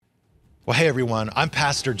Well, hey everyone, I'm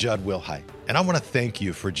Pastor Judd Wilhite, and I want to thank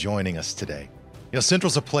you for joining us today. You know,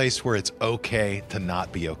 Central's a place where it's okay to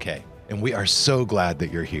not be okay, and we are so glad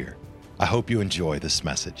that you're here. I hope you enjoy this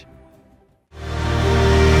message.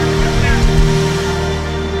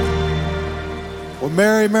 Well,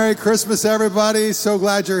 Merry Christmas, everybody. So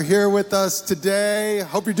glad you're here with us today.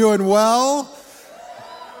 Hope you're doing well.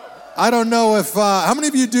 I don't know if, how many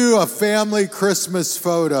of you do a family Christmas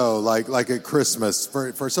photo, like at Christmas?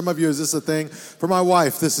 For some of you, is this a thing? For my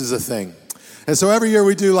wife, this is a thing. And so every year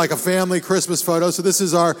we do like a family Christmas photo. So this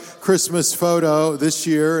is our Christmas photo this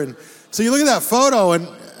year. And so you look at that photo and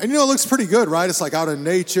you know, it looks pretty good, right? It's like out in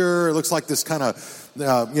nature. It looks like this kind of,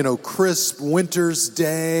 crisp winter's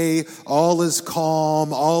day. All is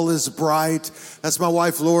calm. All is bright. That's my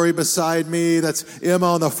wife, Lori, beside me. That's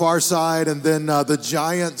Emma on the far side. And then the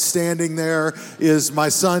giant standing there is my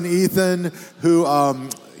son, Ethan, who,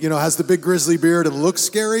 has the big grizzly beard and looks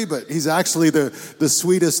scary, but he's actually the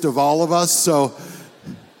sweetest of all of us. So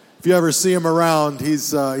if you ever see him around,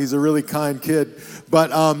 he's a really kind kid. But,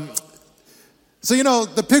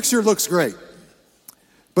 the picture looks great.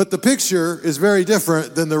 But the picture is very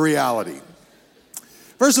different than the reality.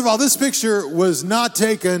 First of all, this picture was not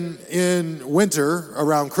taken in winter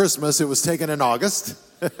around Christmas. It was taken in August.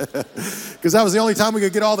 Because that was the only time we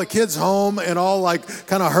could get all the kids home and all like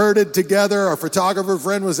kind of herded together. Our photographer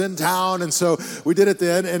friend was in town, and so we did it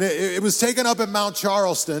then. And it was taken up at Mount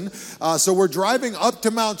Charleston. So we're driving up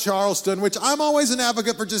to Mount Charleston, which I'm always an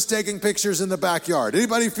advocate for just taking pictures in the backyard.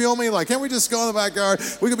 Anybody feel me? Like, can't we just go in the backyard?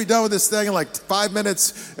 We could be done with this thing in like 5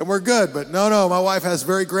 minutes and we're good. But no, my wife has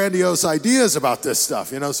very grandiose ideas about this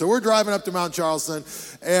stuff, So we're driving up to Mount Charleston,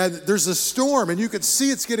 and there's a storm, and you can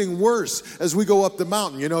see it's getting worse as we go up the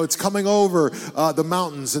mountain. It's coming over the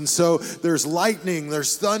mountains. And so there's lightning,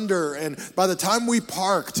 there's thunder. And by the time we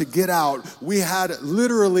park to get out, we had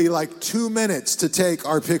literally like 2 minutes to take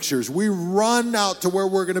our pictures. We run out to where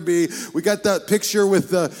we're going to be. We got that picture with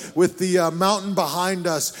the mountain behind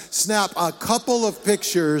us, snap a couple of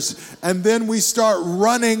pictures, and then we start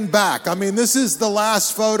running back. I mean, this is the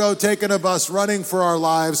last photo taken of us running for our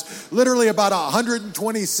lives, literally about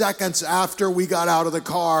 120 seconds after we got out of the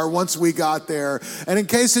car, once we got there. And in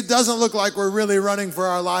case it doesn't look like we're really running for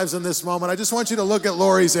our lives in this moment, I just want you to look at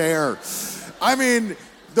Lori's hair. I mean,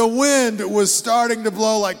 the wind was starting to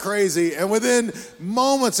blow like crazy, and within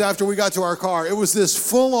moments after we got to our car, it was this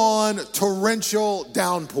full-on torrential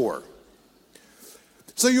downpour.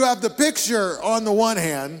 So you have the picture on the one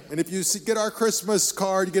hand, and if you get our Christmas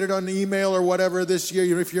card, you get it on the email or whatever this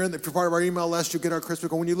year, if you're part of our email list, you get our Christmas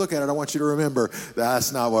card. When you look at it, I want you to remember,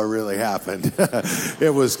 that's not what really happened.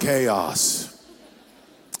 It was chaos.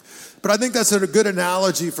 But I think that's a good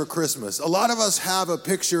analogy for Christmas. A lot of us have a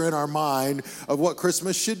picture in our mind of what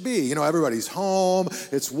Christmas should be. Everybody's home,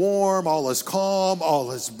 it's warm, all is calm, all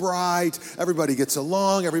is bright, everybody gets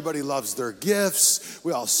along, everybody loves their gifts,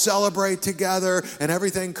 we all celebrate together, and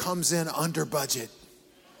everything comes in under budget.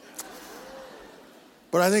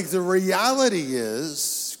 But I think the reality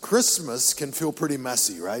is Christmas can feel pretty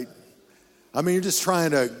messy, right? I mean, you're just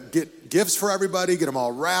trying to get gifts for everybody, get them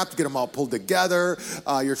all wrapped, get them all pulled together.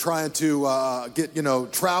 You're trying to get,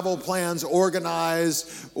 travel plans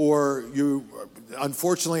organized, or you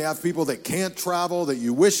unfortunately have people that can't travel that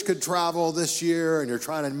you wish could travel this year, and you're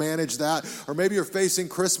trying to manage that. Or maybe you're facing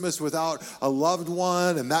Christmas without a loved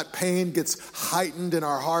one, and that pain gets heightened in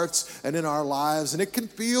our hearts and in our lives, and it can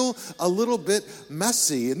feel a little bit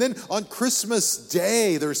messy. And then on Christmas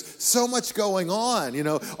Day, there's so much going on.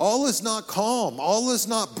 All is not calm, all is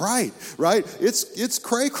not bright, right? It's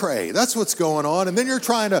cray-cray. That's what's going on. And then you're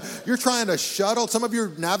trying to shuttle. Some of you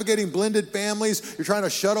are navigating blended families. You're trying to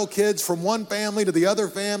shuttle kids from one family to the other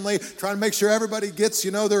family, trying to make sure everybody gets,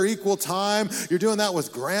 their equal time. You're doing that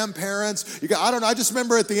with grandparents. I just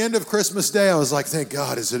remember at the end of Christmas Day, I was like, thank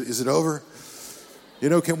God, is it over?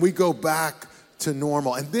 Can we go back to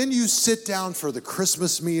normal? And then you sit down for the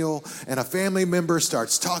Christmas meal, and a family member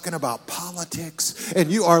starts talking about politics,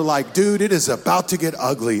 and you are like, dude, it is about to get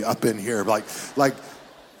ugly up in here. Like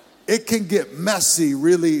it can get messy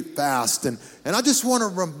really fast. And I just want to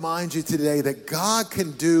remind you today that God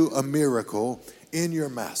can do a miracle in your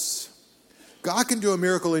mess. God can do a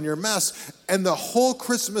miracle in your mess, and the whole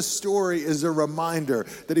Christmas story is a reminder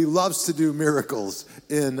that he loves to do miracles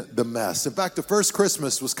in the mess. In fact, the first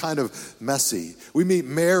Christmas was kind of messy. We meet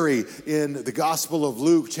Mary in the Gospel of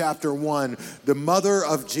Luke, chapter 1, the mother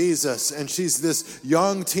of Jesus, and she's this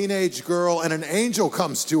young teenage girl, and an angel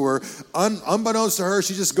comes to her. Unbeknownst to her,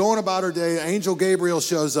 she's just going about her day. Angel Gabriel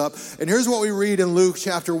shows up, and here's what we read in Luke,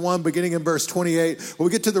 chapter 1, beginning in verse 28. When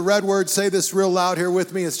we get to the red word, say this real loud here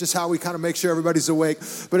with me. It's just how we kind of make sure sure everybody's awake.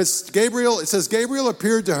 But it's Gabriel, it says, Gabriel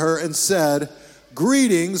appeared to her and said,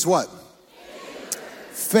 greetings, what?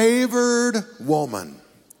 Favored woman.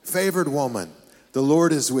 Favored woman. The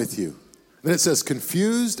Lord is with you. Then it says,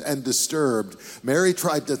 confused and disturbed, Mary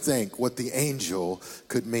tried to think what the angel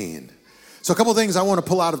could mean. So a couple things I want to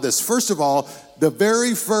pull out of this. First of all, the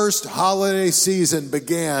very first holiday season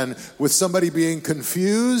began with somebody being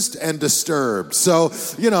confused and disturbed. So,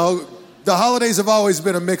 the holidays have always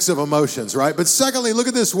been a mix of emotions, right? But secondly, look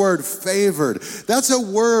at this word, favored. That's a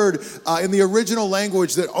word in the original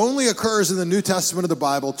language that only occurs in the New Testament of the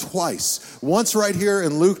Bible twice. Once right here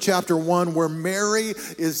in Luke chapter 1, where Mary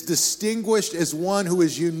is distinguished as one who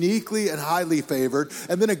is uniquely and highly favored.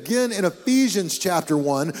 And then again in Ephesians chapter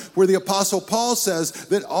 1, where the Apostle Paul says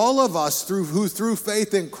that all of us who through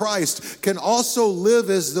faith in Christ can also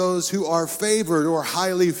live as those who are favored or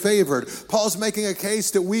highly favored. Paul's making a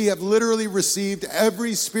case that we have literally received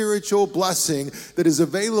every spiritual blessing that is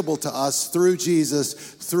available to us through Jesus,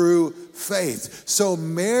 through faith. So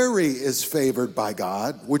Mary is favored by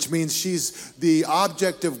God, which means she's the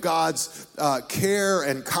object of God's care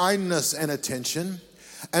and kindness and attention.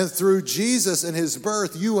 And through Jesus and his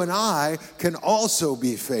birth, you and I can also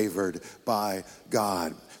be favored by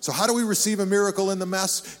God. So how do we receive a miracle in the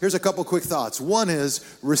mess? Here's a couple quick thoughts. One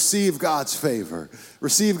is receive God's favor.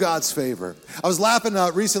 Receive God's favor. I was laughing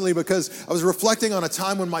recently because I was reflecting on a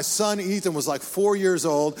time when my son Ethan was like 4 years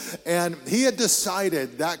old, and he had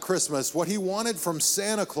decided that Christmas what he wanted from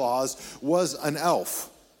Santa Claus was an elf.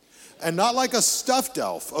 And not like a stuffed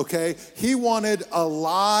elf, okay? He wanted a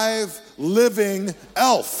live, living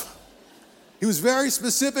elf. He was very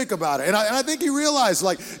specific about it. And I think he realized,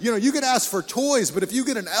 you could ask for toys, but if you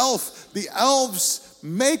get an elf, the elves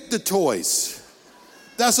make the toys.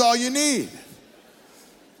 That's all you need.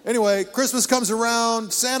 Anyway, Christmas comes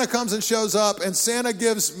around, Santa comes and shows up, and Santa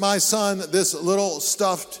gives my son this little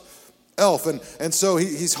stuffed elf. And so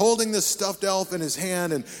he's holding this stuffed elf in his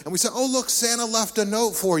hand, and we say, oh, look, Santa left a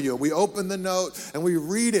note for you. We open the note and we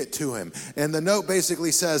read it to him. And the note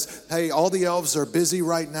basically says, hey, all the elves are busy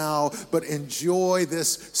right now, but enjoy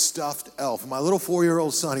this stuffed elf. And my little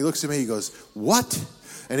 4-year-old son, he looks at me, he goes, what?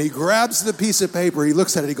 And he grabs the piece of paper, he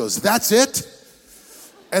looks at it, he goes, that's it?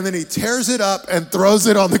 And then he tears it up and throws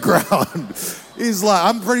it on the ground. He's like,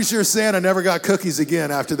 I'm pretty sure Santa never got cookies again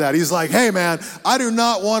after that. He's like, hey man, I do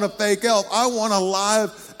not want a fake elf. I want a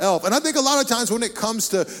live elf. And I think a lot of times when it comes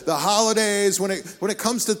to the holidays, when it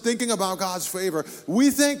comes to thinking about God's favor, we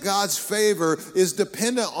think God's favor is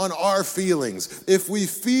dependent on our feelings. If we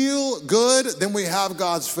feel good, then we have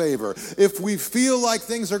God's favor. If we feel like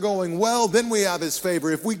things are going well, then we have his favor.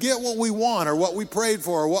 If we get what we want or what we prayed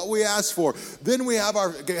for or what we asked for, then we have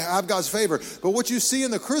God's favor. But what you see in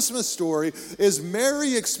the Christmas story is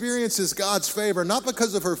Mary experiences God's favor, not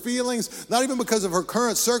because of her feelings, not even because of her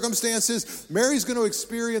current circumstances. Mary's going to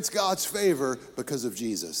experience God's favor because of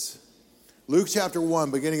Jesus. Luke chapter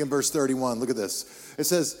 1, beginning in verse 31. Look at this. It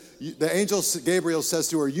says, the angel Gabriel says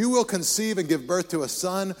to her, you will conceive and give birth to a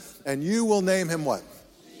son, and you will name him what?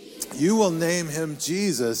 You will name him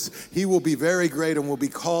Jesus. He will be very great and will be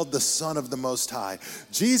called the Son of the Most High.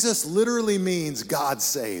 Jesus literally means God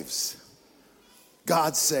saves.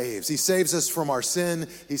 God saves. He saves us from our sin.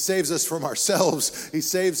 He saves us from ourselves. He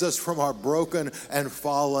saves us from our broken and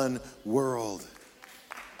fallen world.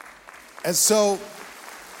 And so,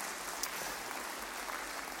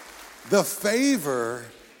 the favor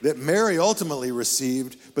that Mary ultimately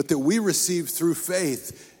received, but that we received through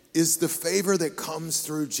faith, is the favor that comes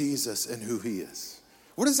through Jesus and who he is.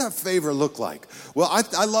 What does that favor look like? Well,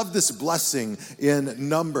 I love this blessing in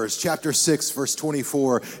Numbers chapter 6, verse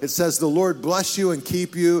 24. It says, the Lord bless you and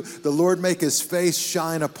keep you. The Lord make his face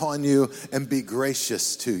shine upon you and be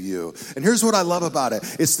gracious to you. And here's what I love about it.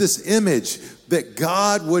 It's this image that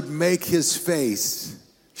God would make his face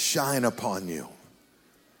shine upon you.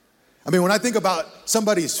 I mean, when I think about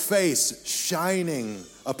somebody's face shining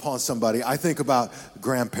upon somebody, I think about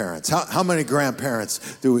grandparents. How many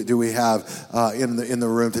grandparents do we have in the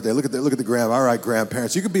room today? Look at the grand. All right,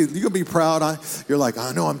 grandparents, you could be proud. You're like,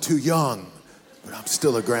 I know I'm too young, but I'm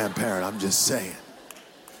still a grandparent. I'm just saying.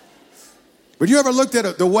 But you ever looked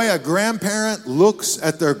at the way a grandparent looks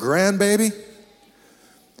at their grandbaby?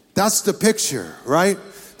 That's the picture, right?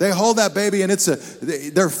 They hold that baby and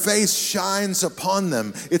their face shines upon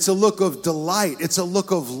them. It's a look of delight. It's a look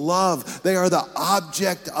of love. They are the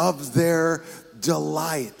object of their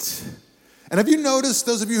delight. And have you noticed,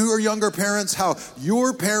 those of you who are younger parents, how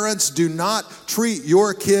your parents do not treat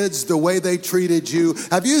your kids the way they treated you?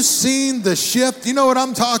 Have you seen the shift? You know what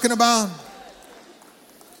I'm talking about?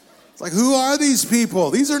 It's like, who are these people?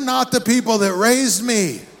 These are not the people that raised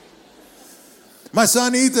me. My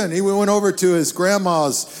son Ethan, he went over to his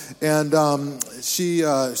grandma's, and she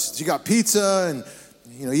got pizza, and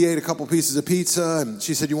he ate a couple pieces of pizza, and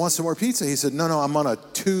she said, "You want some more pizza?" He said, No, I'm on a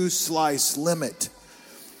 2-slice limit.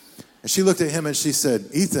 And she looked at him and she said,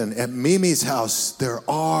 "Ethan, at Mimi's house, there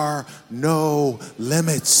are no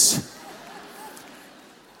limits."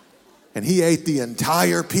 And he ate the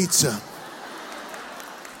entire pizza.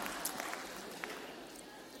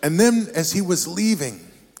 And then as he was leaving,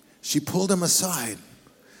 she pulled him aside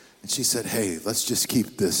and she said, "Hey, let's just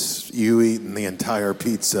keep this, you eating the entire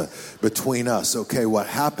pizza, between us, okay? What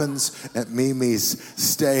happens at Mimi's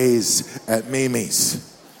stays at Mimi's.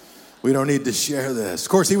 We don't need to share this." Of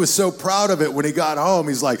course, he was so proud of it when he got home.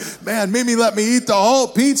 He's like, "Man, Mimi let me eat the whole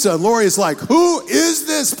pizza." And Lori's like, "Who is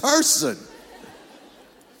this person?"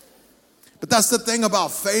 But that's the thing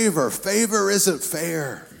about favor. Favor isn't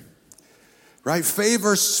fair, right?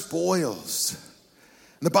 Favor spoils.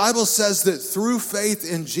 And the Bible says that through faith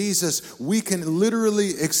in Jesus, we can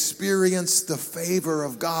literally experience the favor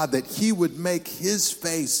of God, that he would make his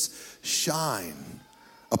face shine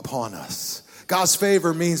upon us. God's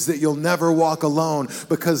favor means that you'll never walk alone,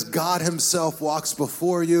 because God himself walks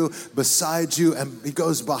before you, beside you, and he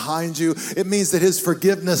goes behind you. It means that his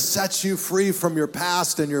forgiveness sets you free from your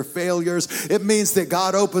past and your failures. It means that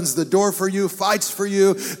God opens the door for you, fights for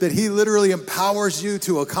you, that he literally empowers you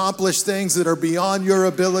to accomplish things that are beyond your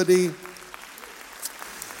ability.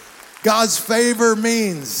 God's favor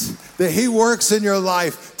means that he works in your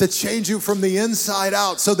life to change you from the inside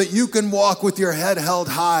out so that you can walk with your head held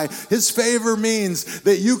high. His favor means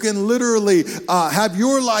that you can literally have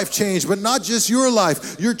your life changed, but not just your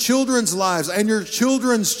life, your children's lives and your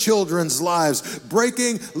children's children's lives,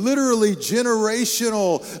 breaking literally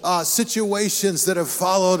generational situations that have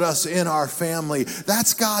followed us in our family.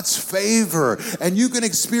 That's God's favor, and you can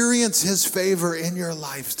experience his favor in your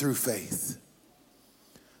life through faith.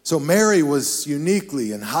 So Mary was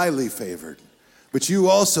uniquely and highly favored, but you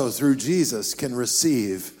also, through Jesus, can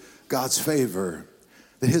receive God's favor,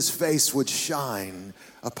 that his face would shine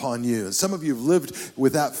upon you. And some of you have lived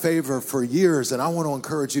with that favor for years, and I want to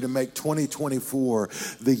encourage you to make 2024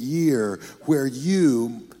 the year where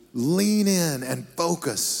you lean in and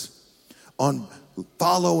focus on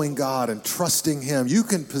following God and trusting him. You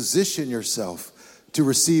can position yourself to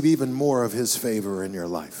receive even more of his favor in your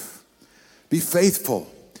life. Be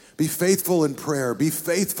faithful. Be faithful in prayer. Be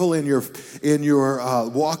faithful in your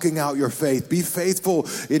walking out your faith. Be faithful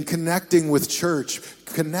in connecting with church,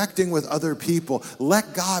 connecting with other people.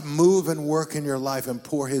 Let God move and work in your life and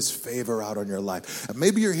pour his favor out on your life. And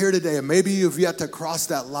maybe you're here today, and maybe you've yet to cross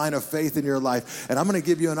that line of faith in your life. And I'm going to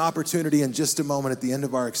give you an opportunity in just a moment at the end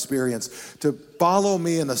of our experience to follow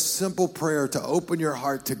me in a simple prayer to open your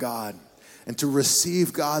heart to God and to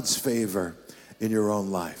receive God's favor in your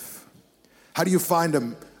own life. How do you find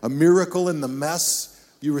a miracle in the mess?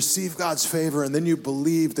 You receive God's favor, and then you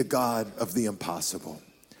believe the God of the impossible.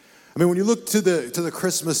 I mean, when you look to the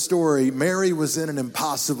Christmas story, Mary was in an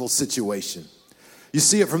impossible situation. You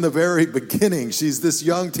see it from the very beginning. She's this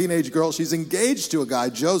young teenage girl. She's engaged to a guy,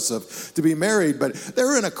 Joseph, to be married. But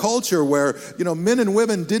they're in a culture where, men and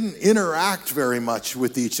women didn't interact very much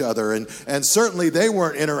with each other. And certainly they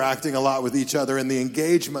weren't interacting a lot with each other in the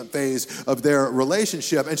engagement phase of their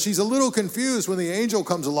relationship. And she's a little confused when the angel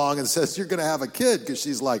comes along and says, "You're going to have a kid." Because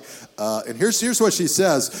she's like, and here's what she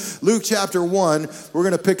says. Luke chapter 1, we're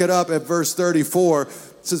going to pick it up at verse 34. It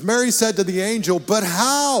says, "Mary said to the angel, 'But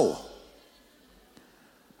how?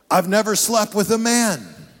 I've never slept with a man.'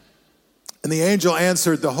 And the angel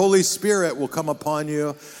answered, 'The Holy Spirit will come upon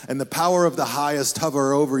you, and the power of the highest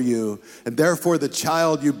hover over you. And therefore the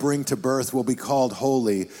child you bring to birth will be called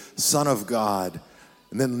Holy, Son of God.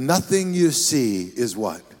 And then nothing you see is"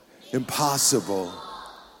 what? Impossible.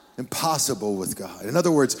 Impossible with God. In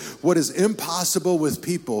other words, what is impossible with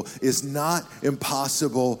people is not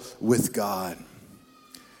impossible with God.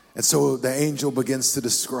 And so the angel begins to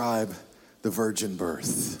describe the virgin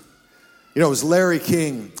birth. It was Larry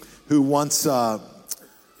King who once,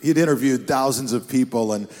 he'd interviewed thousands of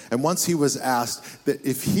people, and once he was asked that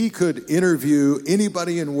if he could interview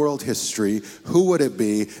anybody in world history, who would it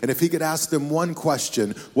be? And if he could ask them one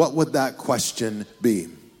question, what would that question be?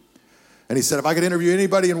 And he said, "If I could interview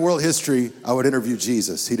anybody in world history, I would interview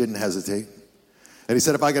Jesus." He didn't hesitate. And he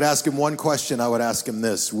said, "If I could ask him one question, I would ask him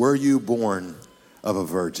this: were you born of a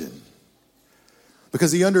virgin?"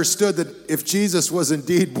 Because he understood that if Jesus was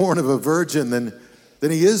indeed born of a virgin, then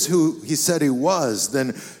he is who he said he was.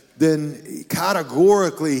 Then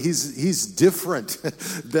categorically he's different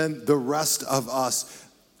than the rest of us.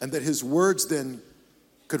 And that his words then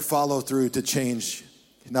could follow through to change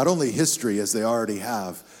not only history as they already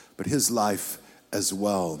have, but his life as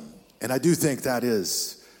well. And I do think that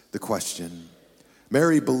is the question.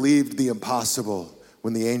 Mary believed the impossible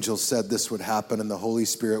when the angel said this would happen and the Holy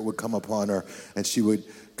Spirit would come upon her and she would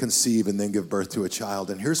conceive and then give birth to a child.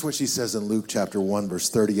 And here's what she says in Luke chapter 1, verse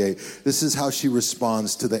 38. This is how she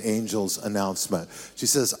responds to the angel's announcement. She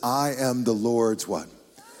says, I am the Lord's what?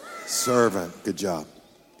 Servant. Good job.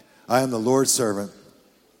 I am the Lord's servant.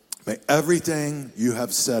 May everything you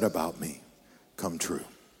have said about me come true.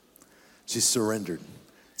 She surrendered.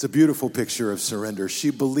 It's a beautiful picture of surrender. She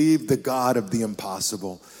believed the God of the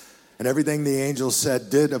impossible. And everything the angel said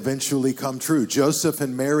did eventually come true. Joseph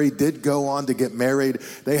and Mary did go on to get married.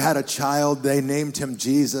 They had a child. They named him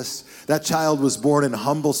Jesus. That child was born in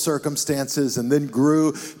humble circumstances and then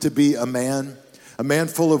grew to be a man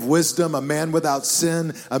full of wisdom, a man without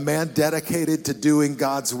sin, a man dedicated to doing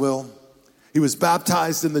God's will. He was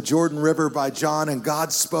baptized in the Jordan River by John, and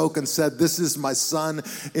God spoke and said, this is my son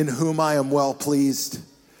in whom I am well pleased.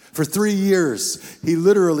 For 3 years, he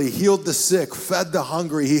literally healed the sick, fed the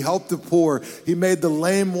hungry, he helped the poor, he made the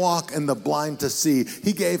lame walk and the blind to see.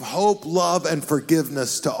 He gave hope, love, and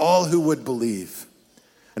forgiveness to all who would believe.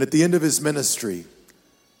 And at the end of his ministry,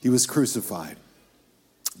 he was crucified.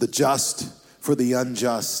 The just for the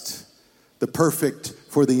unjust, the perfect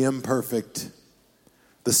for the imperfect,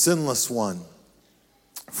 the sinless one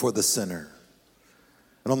for the sinner.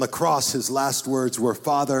 And on the cross, his last words were,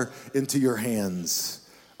 Father, into your hands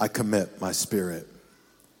I commit my spirit.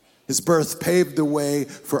 His birth paved the way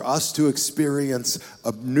for us to experience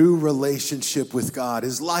a new relationship with God.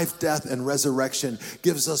 His life, death, and resurrection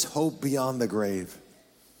gives us hope beyond the grave.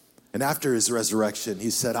 And after his resurrection, he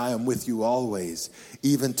said, I am with you always,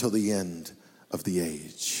 even till the end of the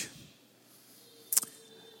age.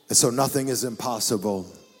 And so nothing is impossible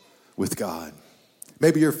with God.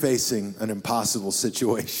 Maybe you're facing an impossible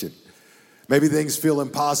situation. Maybe things feel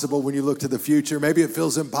impossible when you look to the future. Maybe it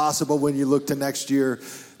feels impossible when you look to next year.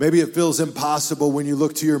 Maybe it feels impossible when you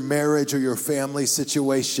look to your marriage or your family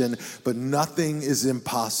situation. But nothing is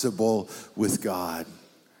impossible with God.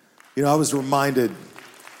 You know, I was reminded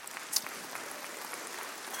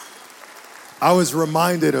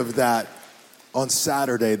of that on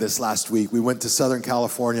Saturday this last week. We went to Southern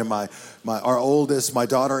California. Our oldest, my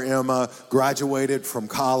daughter Emma, graduated from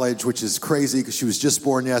college, which is crazy because she was just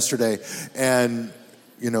born yesterday, and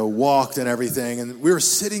walked and everything. And we were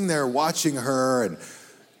sitting there watching her,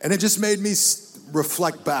 and it just made me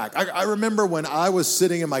reflect back. I remember when I was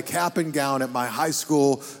sitting in my cap and gown at my high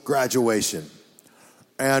school graduation,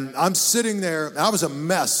 and I'm sitting there. And I was a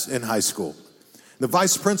mess in high school. The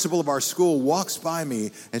vice principal of our school walks by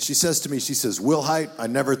me and she says to me, Wilhite, I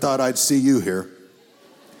never thought I'd see you here.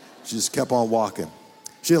 She just kept on walking.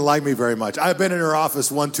 She didn't like me very much. I've been in her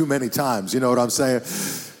office one too many times, you know what I'm saying?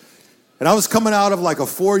 And I was coming out of like a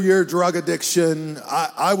 4-year drug addiction.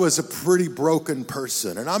 I was a pretty broken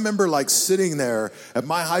person. And I remember like sitting there at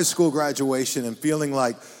my high school graduation and feeling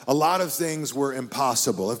like a lot of things were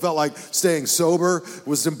impossible. It felt like staying sober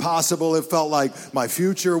was impossible. It felt like my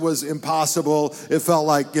future was impossible. It felt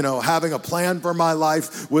like, having a plan for my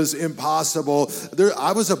life was impossible.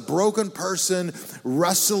 I was a broken person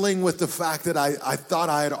wrestling with the fact that I thought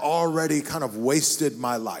I had already kind of wasted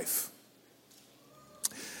my life.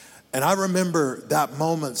 And I remember that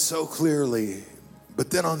moment so clearly. But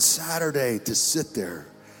then on Saturday, to sit there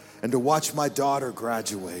and to watch my daughter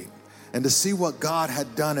graduate and to see what God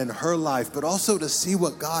had done in her life, but also to see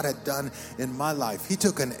what God had done in my life. He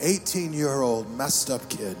took an 18-year-old messed up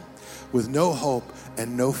kid with no hope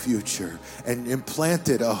and no future and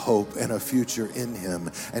implanted a hope and a future in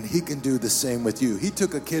him. And he can do the same with you. He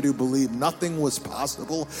took a kid who believed nothing was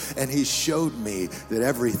possible, and he showed me that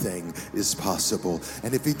everything is possible.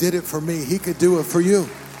 And if he did it for me, he could do it for you.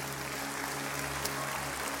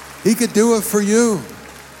 He could do it for you.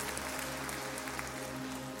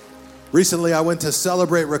 Recently, I went to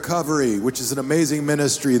Celebrate Recovery, which is an amazing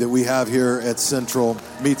ministry that we have here at Central.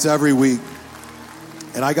 Meets every week.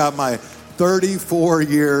 And I got my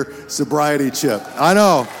 34-year sobriety chip. I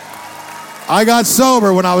know. I got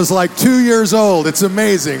sober when I was like 2 years old. It's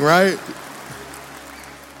amazing, right?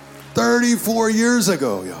 34 years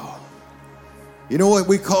ago, y'all. You know what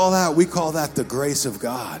we call that? We call that the grace of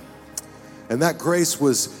God. And that grace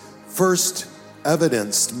was first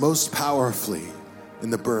evidenced most powerfully in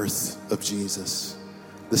the birth of Jesus,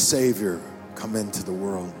 the Savior come into the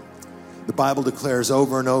world. The Bible declares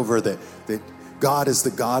over and over that God is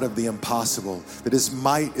the God of the impossible, that his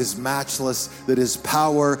might is matchless, that his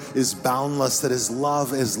power is boundless, that his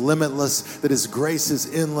love is limitless, that his grace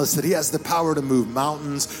is endless, that he has the power to move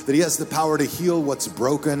mountains, that he has the power to heal what's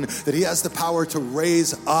broken, that he has the power to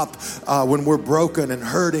raise up when we're broken and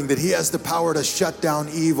hurting, that he has the power to shut down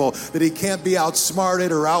evil, that he can't be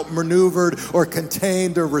outsmarted or outmaneuvered or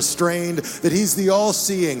contained or restrained, that he's the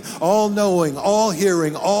all-seeing, all-knowing,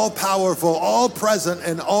 all-hearing, all-powerful, all-present,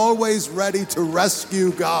 and always ready to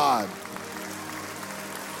rescue God.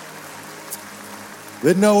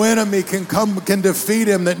 That no enemy can defeat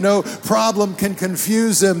him, that no problem can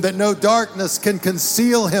confuse him, that no darkness can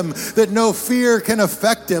conceal him, that no fear can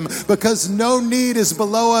affect him, because no need is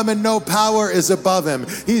below him and no power is above him.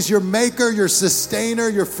 He's your maker, your sustainer,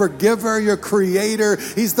 your forgiver, your creator.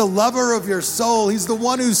 He's the lover of your soul. He's the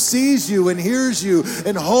one who sees you and hears you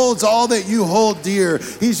and holds all that you hold dear.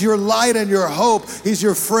 He's your light and your hope. He's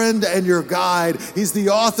your friend and your guide. He's the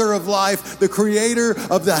author of life, the creator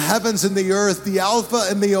of the heavens and the earth, the Alpha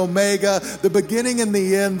and the Omega, the beginning and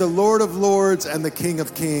the end, the Lord of lords and the King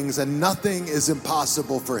of kings, and nothing is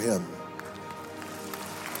impossible for him.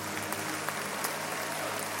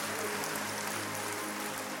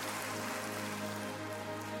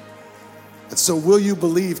 And so will you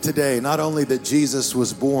believe today, not only that Jesus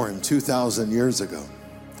was born 2,000 years ago,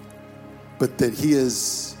 but that he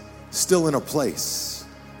is still in a place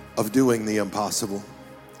of doing the impossible,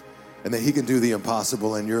 and that he can do the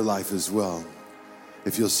impossible in your life as well,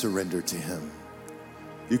 if you'll surrender to him.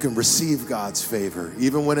 You can receive God's favor,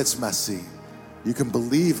 even when it's messy. You can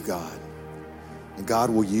believe God, and God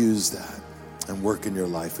will use that and work in your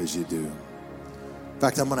life as you do. In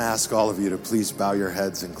fact, I'm going to ask all of you to please bow your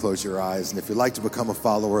heads and close your eyes. And if you'd like to become a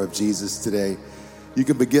follower of Jesus today, you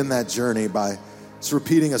can begin that journey by just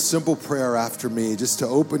repeating a simple prayer after me, just to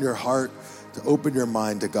open your heart, to open your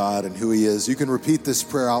mind to God and who he is. You can repeat this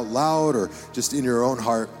prayer out loud or just in your own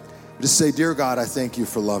heart. Just say, "Dear God, I thank you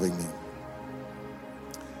for loving me.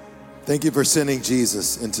 Thank you for sending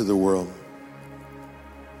Jesus into the world.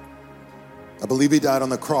 I believe he died on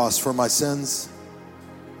the cross for my sins.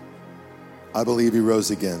 I believe he rose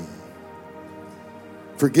again.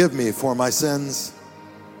 Forgive me for my sins.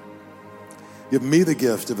 Give me the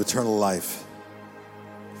gift of eternal life.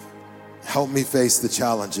 Help me face the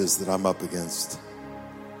challenges that I'm up against.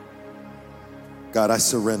 God, I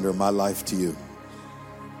surrender my life to you.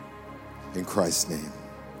 In Christ's name."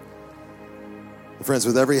 Well, friends,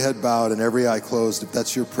 with every head bowed and every eye closed, if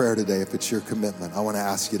that's your prayer today, if it's your commitment, I want to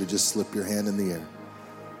ask you to just slip your hand in the air.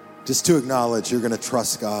 Just to acknowledge you're going to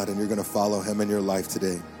trust God and you're going to follow him in your life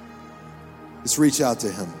today. Just reach out to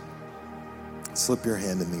him. Slip your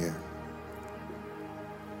hand in the air.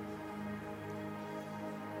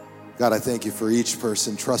 God, I thank you for each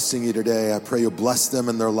person trusting you today. I pray you'll bless them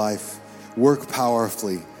in their life. Work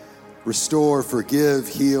powerfully. Restore, forgive,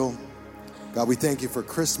 heal. God, we thank you for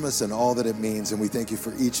Christmas and all that it means, and we thank you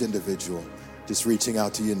for each individual just reaching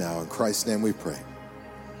out to you now. In Christ's name we pray.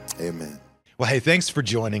 Amen. Well, hey, thanks for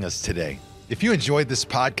joining us today. If you enjoyed this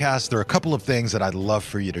podcast, there are a couple of things that I'd love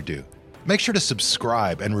for you to do. Make sure to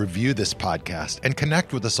subscribe and review this podcast and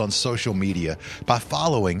connect with us on social media by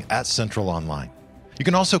following @CentralOnline. You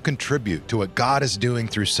can also contribute to what God is doing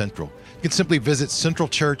through Central. You can simply visit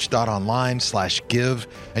centralchurch.online/give,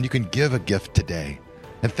 and you can give a gift today.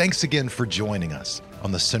 And thanks again for joining us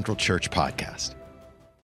on the Central Church Podcast.